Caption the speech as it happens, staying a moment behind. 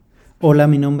Hola,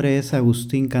 mi nombre es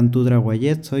Augustin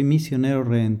Drauaillet, soy misionero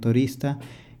redentorista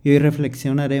y hoy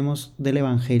reflexionaremos del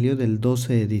Evangelio del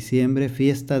 12 de diciembre,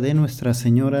 fiesta de Nuestra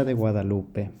Señora de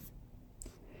Guadalupe.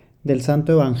 Del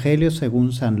Santo Evangelio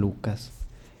según San Lucas.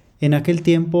 En aquel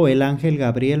tiempo el ángel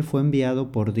Gabriel fue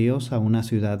enviado por Dios a una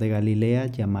ciudad de Galilea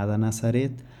llamada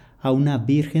Nazaret, a una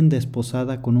virgen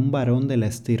desposada con un varón de la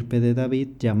estirpe de David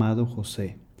llamado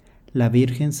José. La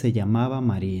virgen se llamaba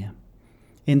María.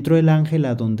 Entró el ángel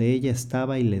a donde ella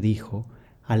estaba y le dijo: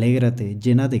 «Alégrate,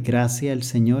 llena de gracia, el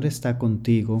Señor está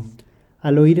contigo».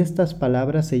 Al oír estas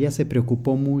palabras ella se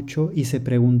preocupó mucho y se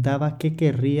preguntaba qué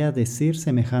querría decir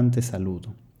semejante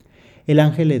saludo. El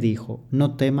ángel le dijo: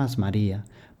 «No temas, María,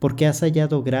 porque has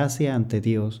hallado gracia ante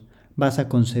Dios. Vas a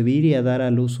concebir y a dar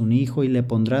a luz un hijo y le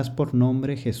pondrás por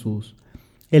nombre Jesús.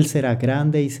 Él será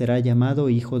grande y será llamado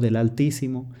Hijo del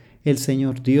Altísimo. El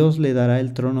Señor Dios le dará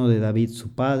el trono de David su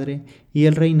padre, y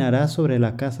él reinará sobre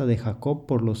la casa de Jacob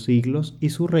por los siglos, y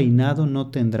su reinado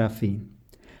no tendrá fin».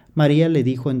 María le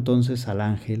dijo entonces al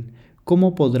ángel: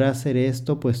 «¿Cómo podrá ser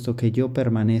esto, puesto que yo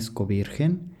permanezco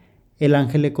virgen?». El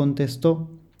ángel le contestó: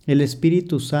 «El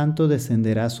Espíritu Santo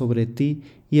descenderá sobre ti,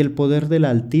 y el poder del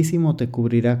Altísimo te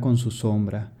cubrirá con su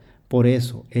sombra. Por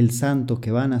eso, el santo que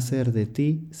va a nacer de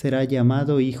ti será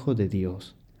llamado Hijo de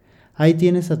Dios. Ahí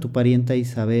tienes a tu parienta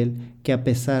Isabel, que a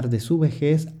pesar de su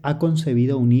vejez ha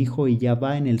concebido un hijo y ya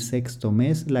va en el 6º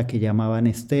mes, la que llamaban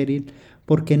estéril,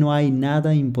 porque no hay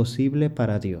nada imposible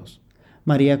para Dios».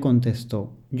 María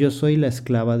contestó: «Yo soy la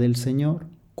esclava del Señor,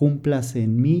 cúmplase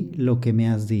en mí lo que me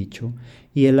has dicho».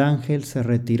 Y el ángel se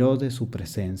retiró de su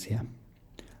presencia.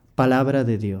 Palabra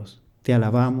de Dios, te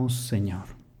alabamos, Señor.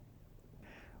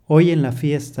 Hoy en la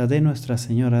fiesta de Nuestra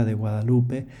Señora de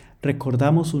Guadalupe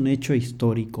recordamos un hecho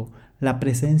histórico, la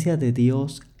presencia de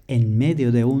Dios en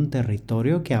medio de un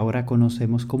territorio que ahora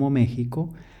conocemos como México,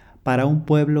 para un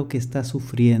pueblo que está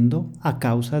sufriendo a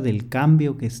causa del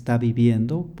cambio que está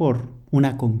viviendo por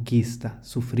una conquista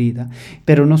sufrida.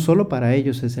 Pero no solo para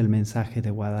ellos es el mensaje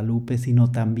de Guadalupe,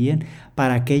 sino también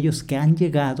para aquellos que han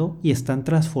llegado y están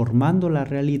transformando la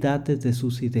realidad desde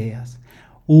sus ideas.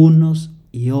 Unos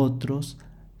y otros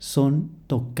son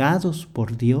tocados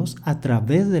por Dios a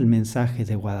través del mensaje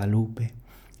de Guadalupe.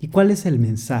 ¿Y cuál es el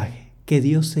mensaje? Que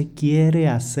Dios se quiere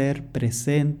hacer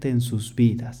presente en sus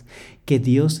vidas, que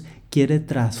Dios quiere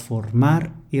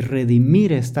transformar y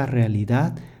redimir esta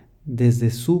realidad desde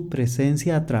su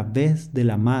presencia a través de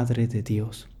la Madre de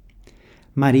Dios.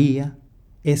 María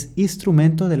es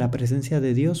instrumento de la presencia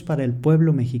de Dios para el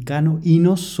pueblo mexicano, y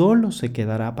no solo se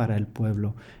quedará para el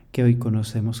pueblo que hoy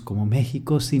conocemos como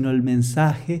México, sino el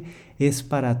mensaje es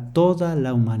para toda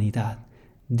la humanidad.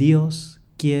 Dios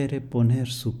quiere poner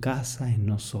su casa en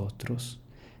nosotros.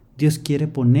 Dios quiere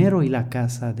poner hoy la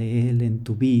casa de Él en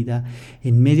tu vida,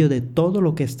 en medio de todo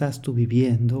lo que estás tú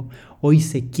viviendo. Hoy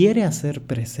se quiere hacer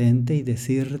presente y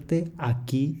decirte: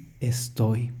 aquí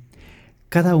estoy.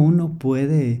 Cada uno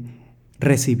puede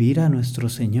recibir a nuestro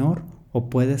Señor o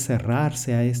puede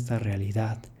cerrarse a esta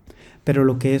realidad. Pero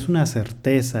lo que es una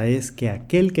certeza es que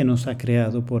aquel que nos ha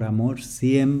creado por amor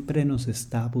siempre nos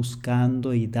está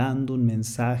buscando y dando un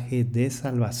mensaje de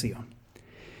salvación.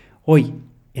 Hoy,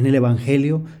 en el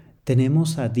Evangelio,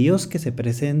 tenemos a Dios que se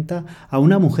presenta a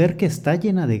una mujer que está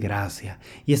llena de gracia.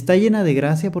 Y está llena de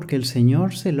gracia porque el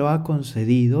Señor se lo ha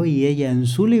concedido y ella en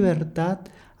su libertad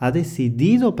ha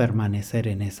decidido permanecer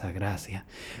en esa gracia.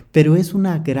 Pero es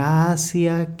una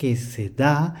gracia que se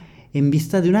da en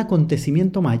vista de un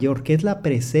acontecimiento mayor, que es la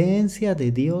presencia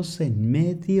de Dios en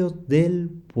medio del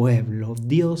pueblo.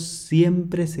 Dios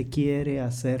siempre se quiere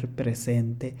hacer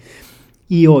presente.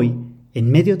 Y hoy, en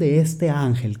medio de este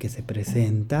ángel que se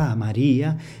presenta a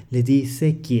María, le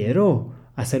dice: quiero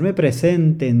hacerme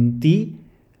presente en ti,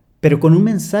 pero con un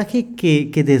mensaje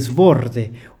que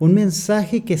desborde, un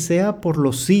mensaje que sea por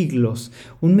los siglos,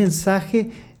 un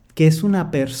mensaje que es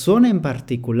una persona en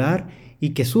particular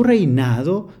y que su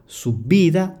reinado, su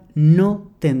vida,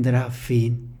 no tendrá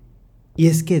fin. Y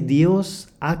es que Dios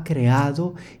ha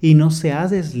creado y no se ha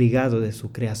desligado de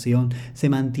su creación, se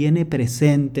mantiene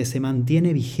presente, se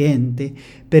mantiene vigente,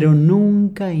 pero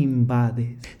nunca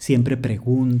invade. Siempre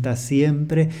pregunta,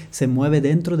 siempre se mueve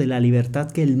dentro de la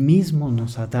libertad que Él mismo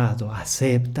nos ha dado.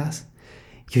 ¿Aceptas?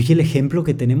 Y hoy el ejemplo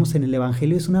que tenemos en el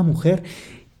Evangelio es una mujer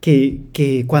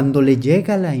que cuando le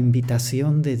llega la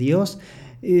invitación de Dios,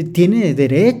 tiene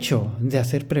derecho de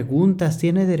hacer preguntas,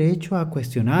 tiene derecho a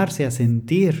cuestionarse, a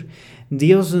sentir.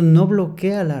 Dios no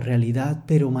bloquea la realidad,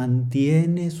 pero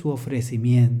mantiene su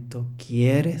ofrecimiento.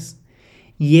 ¿Quieres?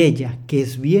 Y ella, que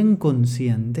es bien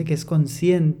consciente, que es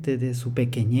consciente de su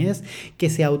pequeñez, que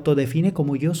se autodefine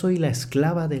como yo soy la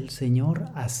esclava del Señor,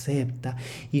 acepta.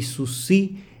 Y su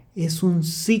sí es un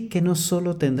sí que no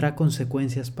solo tendrá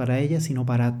consecuencias para ella, sino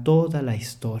para toda la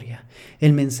historia.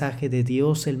 El mensaje de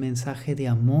Dios, el mensaje de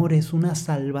amor, es una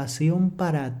salvación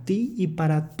para ti y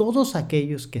para todos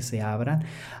aquellos que se abran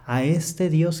a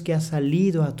este Dios que ha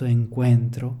salido a tu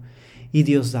encuentro. Y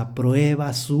Dios da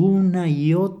pruebas una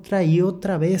y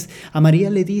otra vez. A María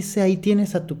le dice, ahí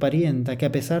tienes a tu parienta, que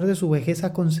a pesar de su vejez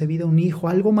ha concebido un hijo.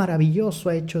 Algo maravilloso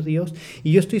ha hecho Dios.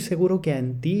 Y yo estoy seguro que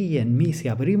en ti y en mí, si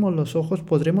abrimos los ojos,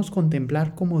 podremos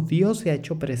contemplar cómo Dios se ha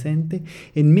hecho presente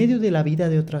en medio de la vida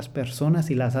de otras personas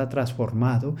y las ha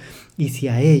transformado. Y si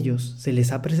a ellos se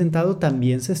les ha presentado,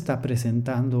 también se está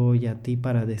presentando hoy a ti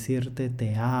para decirte,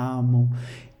 te amo.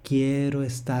 Quiero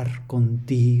estar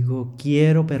contigo,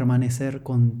 quiero permanecer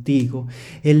contigo.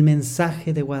 El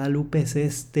mensaje de Guadalupe es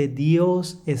este: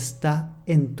 Dios está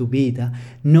en tu vida,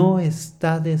 no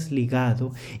está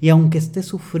desligado. Y aunque estés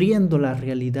sufriendo las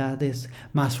realidades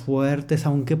más fuertes,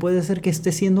 aunque puede ser que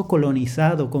estés siendo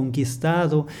colonizado,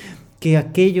 conquistado, que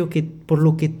aquello que por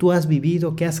lo que tú has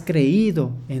vivido, que has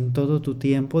creído en todo tu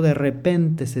tiempo, de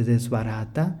repente se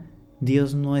desbarata,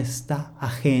 Dios no está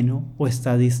ajeno o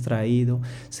está distraído,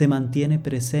 se mantiene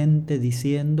presente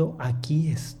diciendo, aquí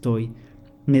estoy,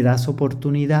 me das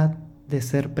oportunidad de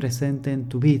ser presente en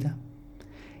tu vida.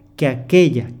 Que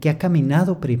aquella que ha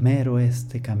caminado primero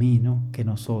este camino que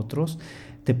nosotros,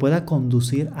 te pueda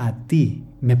conducir a ti,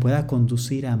 me pueda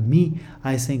conducir a mí,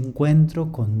 a ese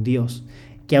encuentro con Dios.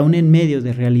 Que aún en medio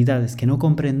de realidades que no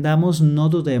comprendamos, no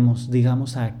dudemos,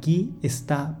 digamos, aquí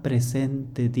está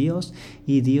presente Dios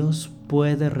y Dios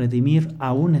puede redimir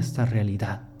aún esta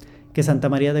realidad. Que Santa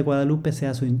María de Guadalupe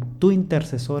sea tu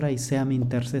intercesora y sea mi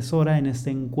intercesora en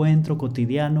este encuentro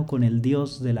cotidiano con el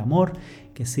Dios del amor,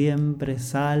 que siempre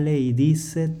sale y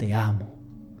dice, te amo.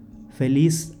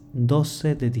 Feliz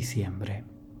 12 de diciembre.